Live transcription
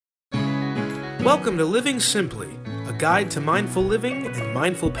Welcome to Living Simply, a guide to mindful living and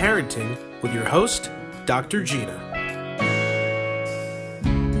mindful parenting with your host, Dr. Gina.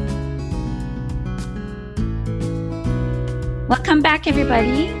 Welcome back,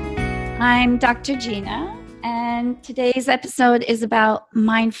 everybody. I'm Dr. Gina, and today's episode is about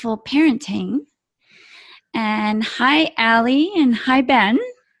mindful parenting. And hi, Allie, and hi, Ben.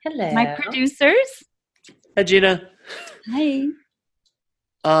 Hello. My producers. Hi, Gina. Hi.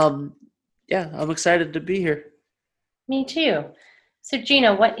 I'm excited to be here. Me too. So,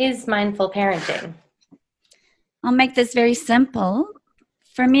 Gina, what is mindful parenting? I'll make this very simple.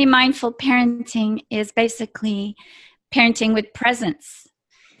 For me, mindful parenting is basically parenting with presence.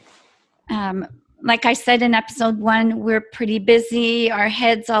 Like I said in episode 1, we're pretty busy. Our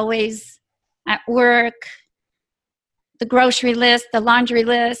head's always at work, the grocery list, the laundry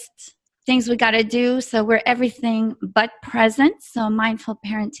list, things we got to do. So we're everything but present. So mindful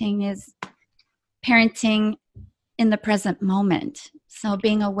parenting is parenting in the present moment. So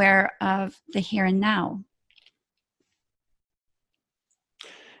being aware of the here and now.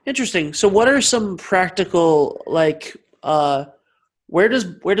 Interesting. So what are some practical, where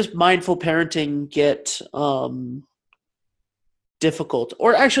does mindful parenting get difficult?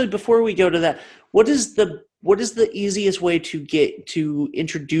 Or actually, before we go to that, what is the easiest way to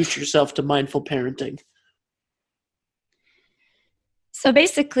introduce yourself to mindful parenting? So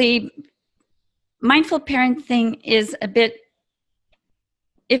basically, mindful parenting is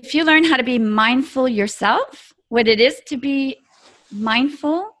if you learn how to be mindful yourself, what it is to be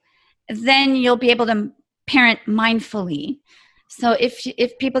mindful, then you'll be able to parent mindfully. So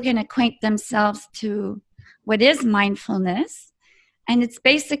if people can acquaint themselves to what is mindfulness, and it's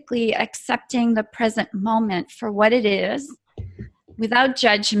basically accepting the present moment for what it is, without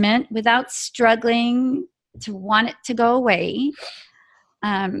judgment, without struggling to want it to go away.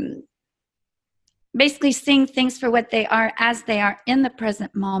 Basically seeing things for what they are as they are in the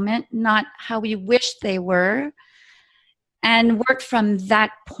present moment, not how we wish they were, and work from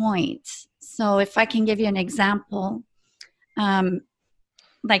that point. So if I can give you an example,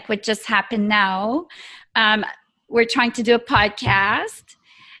 like what just happened now, we're trying to do a podcast,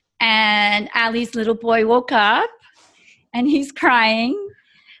 and Allie's little boy woke up, and he's crying.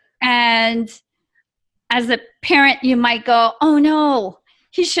 And as a parent, you might go, oh no,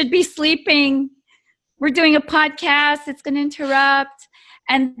 he should be sleeping. We're doing a podcast, it's going to interrupt.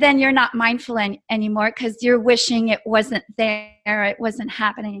 And then you're not mindful anymore because you're wishing it wasn't there, it wasn't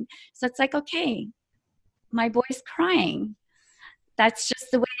happening. So it's like, okay, my boy's crying. That's just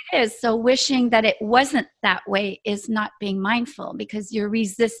the way it is. So wishing that it wasn't that way is not being mindful because you're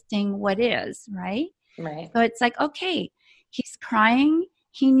resisting what is, right? Right. So it's like, okay, he's crying,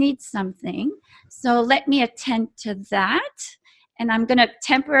 he needs something. So let me attend to that. And I'm going to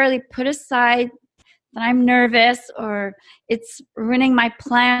temporarily put aside that I'm nervous or it's ruining my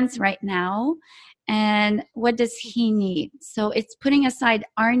plans right now. And what does he need? So it's putting aside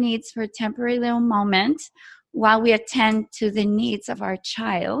our needs for a temporary little moment while we attend to the needs of our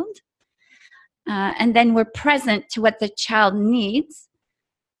child. And then we're present to what the child needs,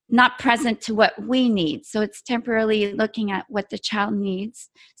 not present to what we need. So it's temporarily looking at what the child needs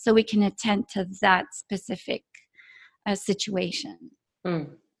so we can attend to that specific situation. Mm.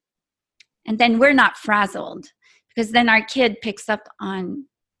 And then we're not frazzled because then our kid picks up on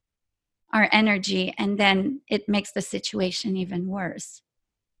our energy and then it makes the situation even worse.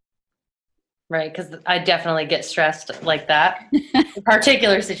 Right, because I definitely get stressed like that. A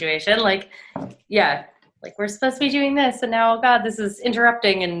particular situation, like we're supposed to be doing this and now, oh God, this is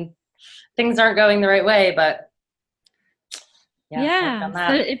interrupting and things aren't going the right way, but yeah.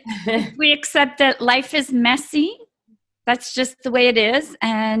 So if we accept that life is messy, that's just the way it is,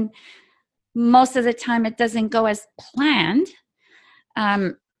 and most of the time it doesn't go as planned,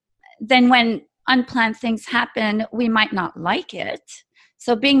 then when unplanned things happen, we might not like it.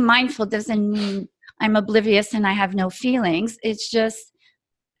 So being mindful doesn't mean I'm oblivious and I have no feelings. It's just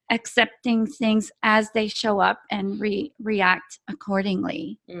accepting things as they show up and react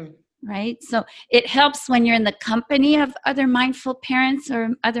accordingly, right? So it helps when you're in the company of other mindful parents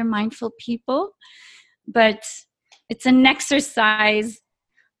or other mindful people, but it's an exercise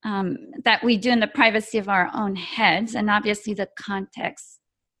that we do in the privacy of our own heads. And obviously the context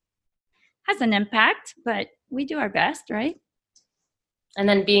has an impact, but we do our best, right? And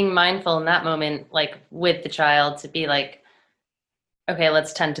then being mindful in that moment, like with the child, to be like, okay,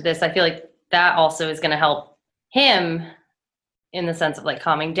 let's tend to this. I feel like that also is going to help him in the sense of like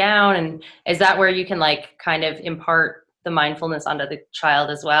calming down. And is that where you can like kind of impart the mindfulness onto the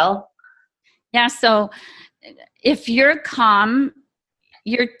child as well? Yeah. So if you're calm,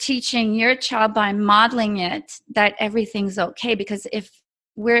 you're teaching your child by modeling it that everything's okay, because if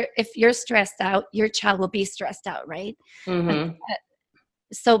you're stressed out, your child will be stressed out, right? Mm-hmm.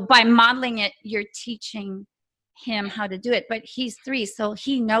 So by modeling it, you're teaching him how to do it. But he's 3, so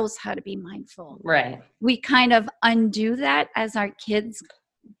he knows how to be mindful. Right. We kind of undo that as our kids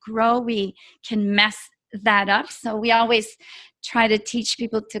grow. We can mess that up. So we always try to teach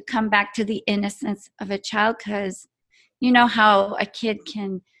people to come back to the innocence of a child, because you know how a kid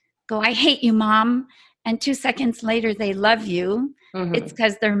can go, I hate you, Mom, and 2 seconds later they love you. Mm-hmm. It's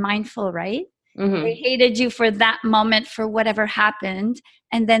because they're mindful, right? Mm-hmm. They hated you for that moment, for whatever happened,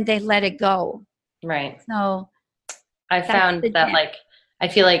 and then they let it go. Right. So I found that, like, I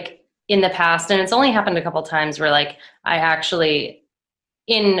feel like in the past, and it's only happened a couple times, where like I actually,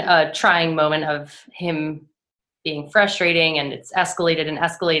 in a trying moment of him being frustrating and it's escalated,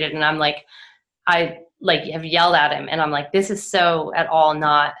 and I'm like, I like have yelled at him, and I'm like, this is so at all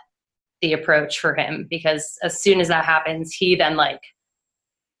not the approach for him, because as soon as that happens, he then like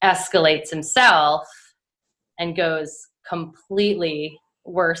escalates himself and goes completely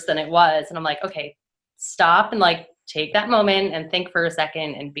worse than it was. And I'm like, okay, stop and like take that moment and think for a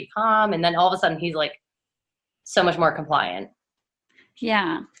second and be calm. And then all of a sudden he's like so much more compliant.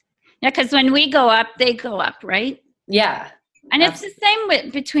 Yeah. Because when we go up, they go up, right? Yeah. And it's the same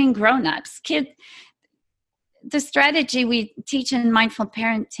between grown-ups. Kids, the strategy we teach in mindful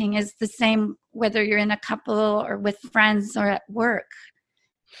parenting is the same whether you're in a couple or with friends or at work.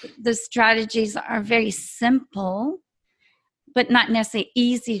 The strategies are very simple, but not necessarily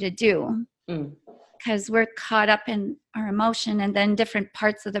easy to do, because we're caught up in our emotion, and then different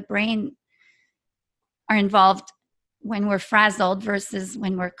parts of the brain are involved when we're frazzled versus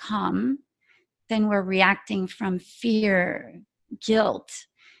when we're calm. Then we're reacting from fear, guilt,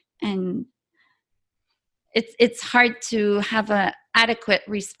 and it's hard to have an adequate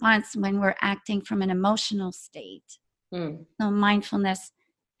response when we're acting from an emotional state. So mindfulness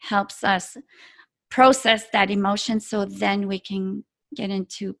helps us process that emotion, so then we can get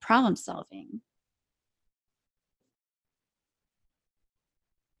into problem solving.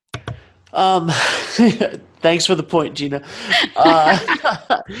 Thanks for the point, Gina.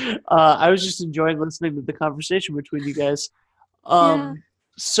 I was just enjoying listening to the conversation between you guys.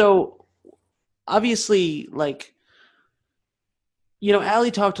 So obviously, like, you know,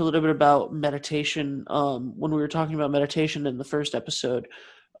 Allie talked a little bit about meditation when we were talking about meditation in the first episode.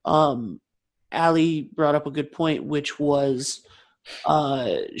 Allie brought up a good point, which was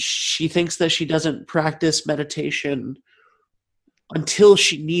she thinks that she doesn't practice meditation until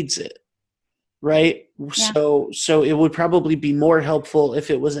she needs it, right? Yeah. So it would probably be more helpful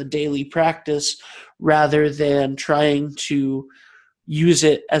if it was a daily practice rather than trying to use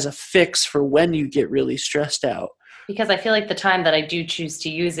it as a fix for when you get really stressed out. Because I feel like the time that I do choose to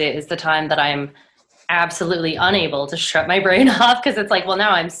use it is the time that I'm absolutely unable to shut my brain off, because it's like, well,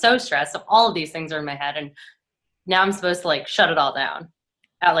 now I'm so stressed. So all of these things are in my head, and now I'm supposed to like shut it all down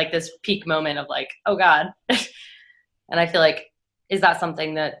at like this peak moment of like, oh God. And I feel like, is that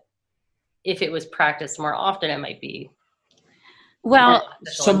something that if it was practiced more often, it might be? Well,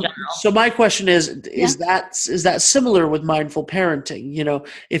 so my question is that similar with mindful parenting? You know,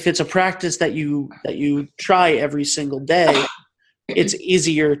 if it's a practice that you try every single day, it's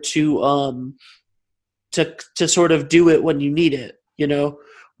easier to sort of do it when you need it, you know,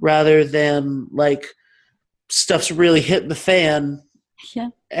 rather than like stuff's really hitting the fan. Yeah.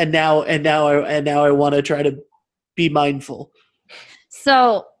 And now I want to try to be mindful.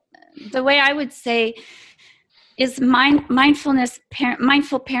 So the way I would say is mindful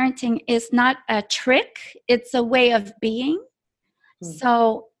parenting is not a trick. It's a way of being.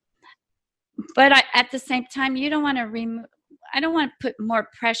 So, but at the same time, you don't want to I don't want to put more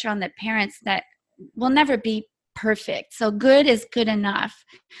pressure on the parents that will never be perfect. So good is good enough.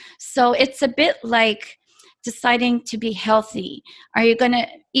 So it's a bit like deciding to be healthy. Are you going to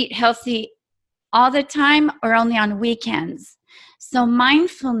eat healthy all the time or only on weekends? So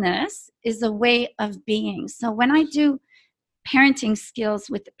mindfulness is a way of being. So when I do parenting skills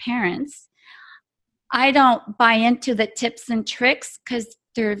with the parents, I don't buy into the tips and tricks because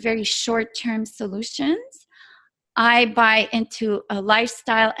they're very short-term solutions. I buy into a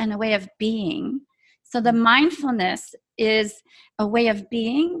lifestyle and a way of being. So the mindfulness is a way of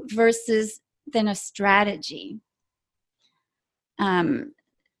being versus then a strategy.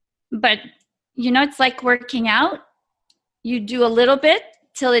 But, you know, it's like working out. You do a little bit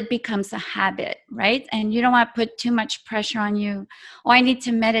till it becomes a habit, right? And you don't want to put too much pressure on you. Oh, I need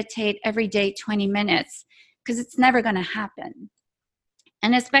to meditate every day 20 minutes, because it's never going to happen.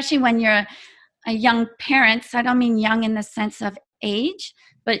 And especially when you're a young parent, so I don't mean young in the sense of age,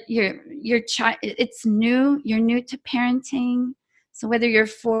 but your child, it's new. You're new to parenting. So whether you're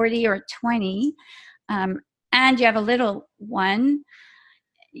 40 or 20, and you have a little one,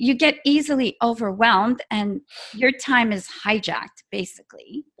 you get easily overwhelmed and your time is hijacked,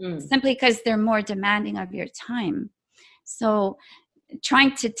 basically, simply because they're more demanding of your time. So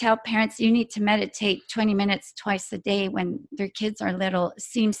trying to tell parents you need to meditate 20 minutes twice a day when their kids are little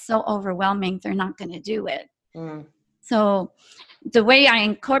seems so overwhelming, they're not going to do it. So the way I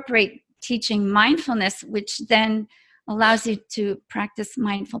incorporate teaching mindfulness, which then allows you to practice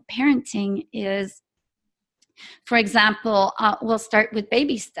mindful parenting, is, for example, we'll start with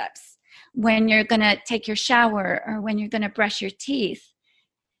baby steps. When you're going to take your shower or when you're going to brush your teeth,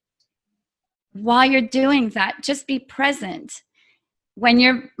 while you're doing that, just be present. When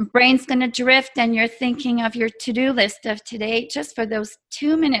your brain's going to drift and you're thinking of your to-do list of today, just for those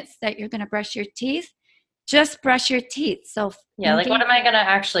 2 minutes that you're going to brush your teeth, just brush your teeth. So yeah, like what am I going to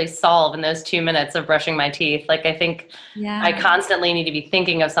actually solve in those 2 minutes of brushing my teeth? Like I think I constantly need to be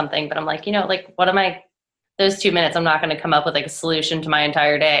thinking of something, but I'm like, like what am I, those 2 minutes, I'm not going to come up with like a solution to my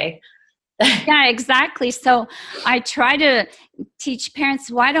entire day. Yeah, exactly. So I try to teach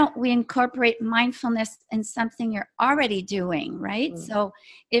parents, why don't we incorporate mindfulness in something you're already doing, right? So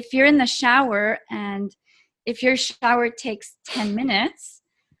if you're in the shower and if your shower takes 10 minutes,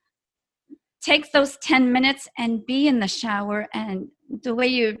 take those 10 minutes and be in the shower. And the way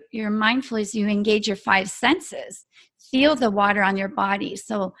you're mindful is you engage your 5 senses. Feel the water on your body.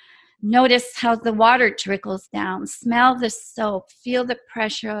 So notice how the water trickles down. Smell the soap. Feel the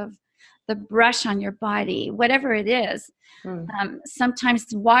pressure of the brush on your body, whatever it is. Sometimes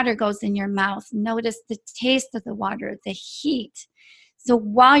the water goes in your mouth. Notice the taste of the water, the heat. So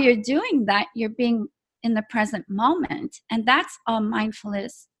while you're doing that, you're being in the present moment. And that's all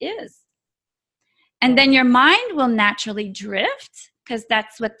mindfulness is. And then your mind will naturally drift, because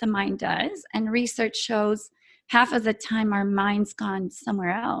that's what the mind does. And research shows half of the time our mind's gone somewhere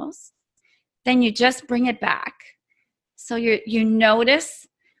else. Then you just bring it back. So you notice,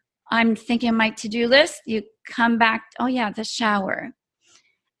 I'm thinking of my to-do list. You come back, oh yeah, the shower.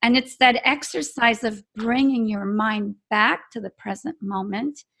 And it's that exercise of bringing your mind back to the present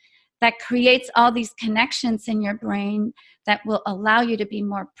moment that creates all these connections in your brain that will allow you to be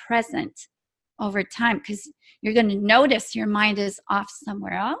more present over time, because you're going to notice your mind is off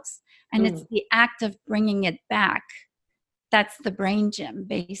somewhere else. And it's the act of bringing it back. That's the brain gym,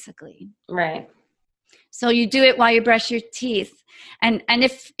 basically. Right. So you do it while you brush your teeth. And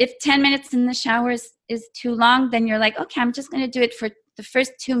if 10 minutes in the shower is too long, then you're like, okay, I'm just going to do it for the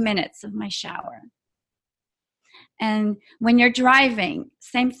first 2 minutes of my shower. And when you're driving,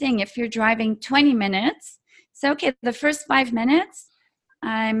 same thing. If you're driving 20 minutes, say, okay, the first 5 minutes,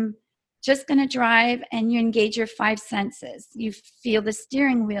 I'm just going to drive, and you engage your 5 senses. You feel the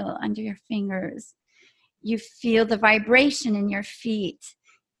steering wheel under your fingers. You feel the vibration in your feet.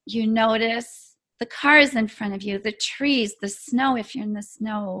 You notice the cars in front of you, the trees, the snow, if you're in the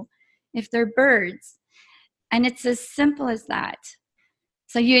snow, if they're birds. And it's as simple as that.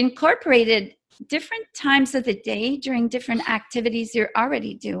 So you incorporated different times of the day during different activities you're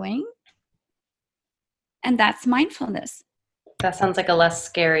already doing. And that's mindfulness. That sounds like a less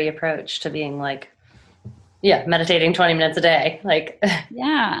scary approach to being like, yeah, meditating 20 minutes a day. Like,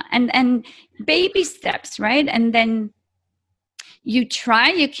 yeah. And baby steps, right? And then you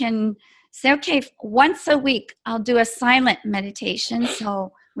can say, okay, once a week, I'll do a silent meditation.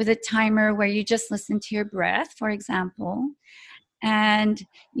 So with a timer where you just listen to your breath, for example, and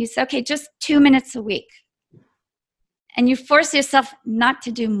you say, okay, just 2 minutes a week. And you force yourself not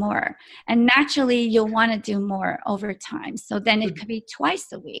to do more. And naturally, you'll want to do more over time. So then it could be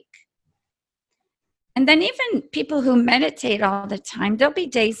twice a week. And then even people who meditate all the time, there'll be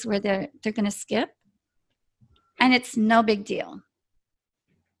days where they're going to skip. And it's no big deal.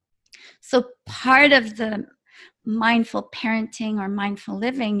 So part of the mindful parenting or mindful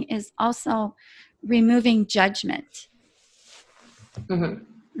living is also removing judgment.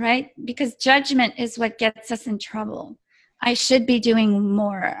 Right? Because judgment is what gets us in trouble. I should be doing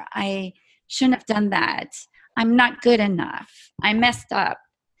more. I shouldn't have done that. I'm not good enough. I messed up.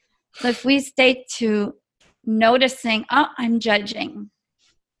 So if we stay to noticing, oh, I'm judging,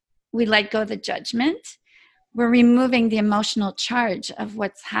 we let go of the judgment, we're removing the emotional charge of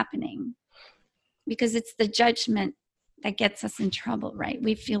what's happening. Because it's the judgment that gets us in trouble, right?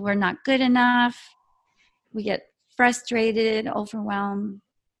 We feel we're not good enough. We get frustrated, overwhelmed.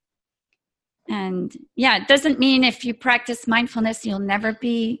 And yeah, it doesn't mean if you practice mindfulness, you'll never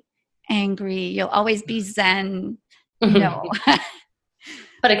be angry. You'll always be zen. No.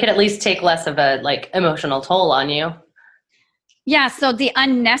 But it could at least take less of a like emotional toll on you. Yeah, so the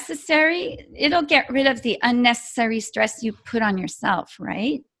unnecessary, it'll get rid of the unnecessary stress you put on yourself,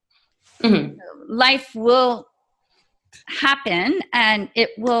 right? Mm-hmm. Life will happen and it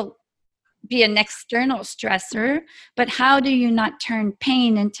will be an external stressor, but how do you not turn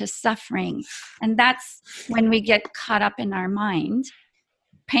pain into suffering? And that's when we get caught up in our mind.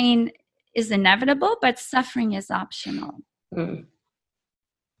 Pain is inevitable, but suffering is optional. Mm.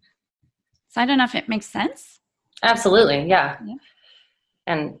 So I don't know if it makes sense. Absolutely, yeah. Yeah.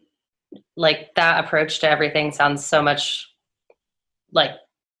 And like that approach to everything sounds so much like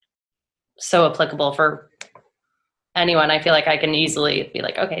so applicable for anyone. I feel like I can easily be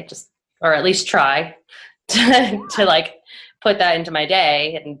like, okay, just, or at least try to like put that into my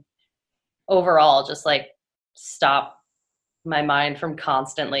day and overall just like stop my mind from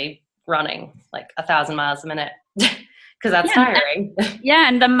constantly running like 1,000 miles a minute because that's tiring. Yeah,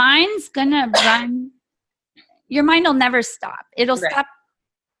 and the mind's gonna run. Your mind will never stop. It'll Right. stop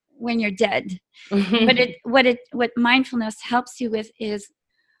when you're dead. But what mindfulness helps you with is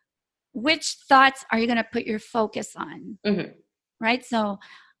which thoughts are you going to put your focus on, Mm-hmm. right? So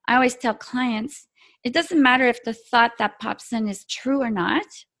I always tell clients, it doesn't matter if the thought that pops in is true or not.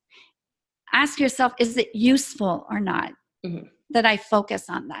 Ask yourself, is it useful or not Mm-hmm. that I focus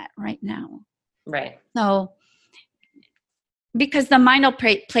on that right now? Right. So because the mind will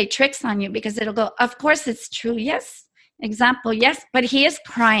play tricks on you because it'll go, of course it's true. Yes. Example. Yes. But he is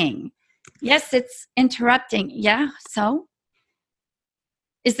crying. Yes. It's interrupting. Yeah. So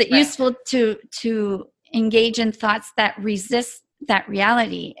is it useful to engage in thoughts that resist that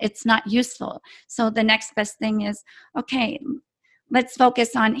reality? It's not useful. So the next best thing is, okay, let's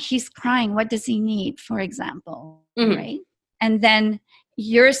focus on he's crying. What does he need, for example? Mm-hmm. Right. And then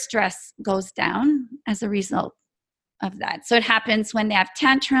your stress goes down as a result of that. So it happens when they have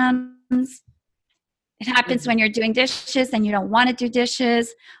tantrums. It happens when you're doing dishes and you don't want to do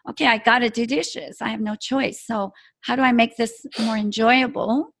dishes. Okay, I got to do dishes. I have no choice. So how do I make this more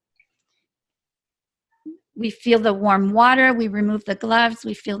enjoyable? We feel the warm water. We remove the gloves.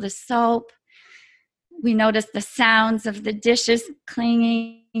 We feel the soap. We notice the sounds of the dishes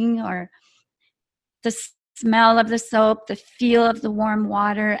clinging or the smell of the soap, the feel of the warm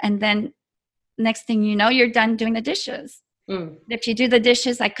water. And then next thing you know, you're done doing the dishes. Mm. If you do the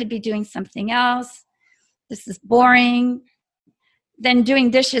dishes, I could be doing something else. This is boring. Then doing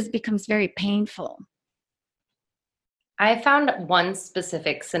dishes becomes very painful. I found one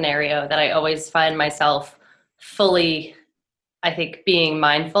specific scenario that I always find myself fully, I think, being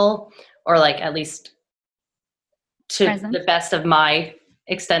mindful, or like at least to Present. the best of my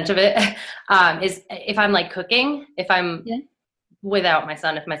extent of it, is if I'm like cooking, if I'm without my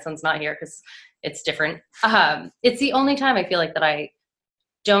son, if my son's not here, because it's different. It's the only time I feel like that I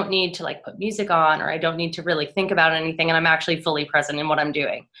don't need to like put music on, or I don't need to really think about anything, and I'm actually fully present in what I'm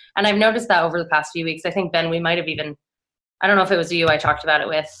doing. And I've noticed that over the past few weeks. I think, Ben, we might have even, I don't know if it was you I talked about it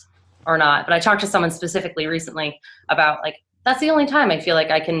with or not, but I talked to someone specifically recently about like, that's the only time I feel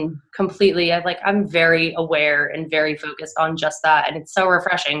like I can completely, I'm very aware and very focused on just that. And it's so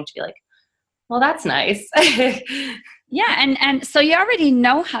refreshing to be like, well, that's nice. Yeah. And so you already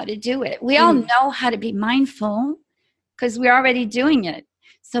know how to do it. We all know how to be mindful because we're already doing it.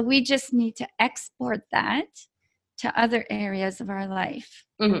 So we just need to export that to other areas of our life,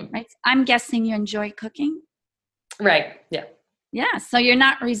 right? I'm guessing you enjoy cooking. Right. Yeah. Yeah. So you're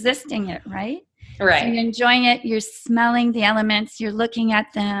not resisting it, right? Right. So you're enjoying it. You're smelling the elements. You're looking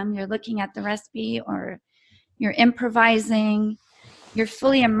at them. You're looking at the recipe, or you're improvising. You're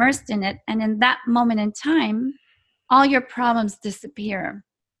fully immersed in it. And in that moment in time, all your problems disappear.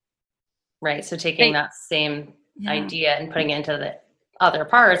 Right. So taking that same idea and putting it into the other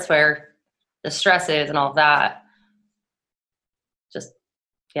parts where the stress is and all of that. Just,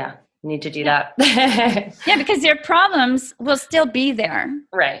 need to do that. Yeah, because your problems will still be there.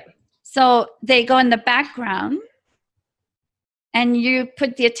 Right. So they go in the background and you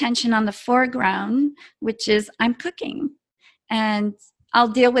put the attention on the foreground, which is I'm cooking and I'll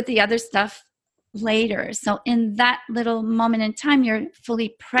deal with the other stuff later. So in that little moment in time, you're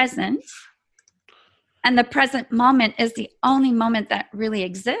fully present. And the present moment is the only moment that really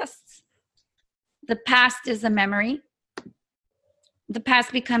exists. The past is a memory. The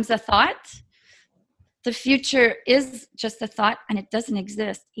past becomes a thought. The future is just a thought, and it doesn't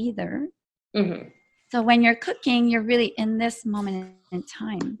exist either. Mm-hmm. So when you're cooking, you're really in this moment in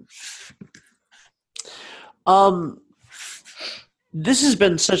time. This has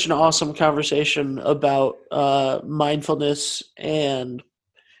been such an awesome conversation about mindfulness, and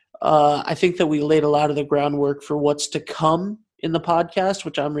I think that we laid a lot of the groundwork for what's to come in the podcast,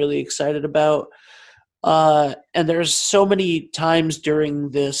 which I'm really excited about. And there's so many times during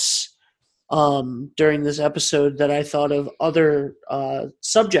this episode that I thought of other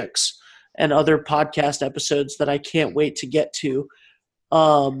subjects and other podcast episodes that I can't wait to get to.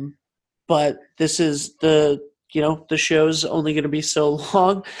 But this is the show's only going to be so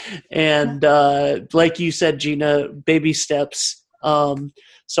long. And like you said, Gina, baby steps.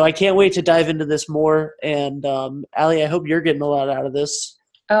 So I can't wait to dive into this more. And Allie, I hope you're getting a lot out of this.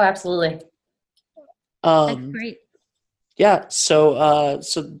 Oh, absolutely. That's great. Yeah. So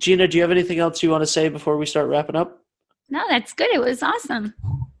Gina, do you have anything else you want to say before we start wrapping up? No, that's good. It was awesome.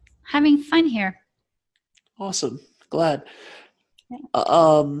 Having fun here. Awesome. Glad.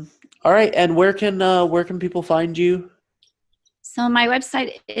 All right. And where can people find you? So my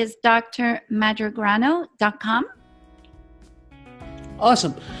website is drmadragrano.com.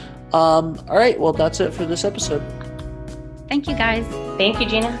 Awesome. All right. Well, that's it for this episode. Thank you, guys. Thank you,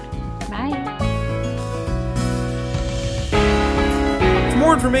 Gina. Bye. For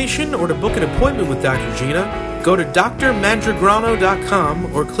more information or to book an appointment with Dr. Gina, go to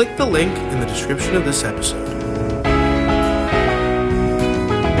drmadragrano.com or click the link in the description of this episode.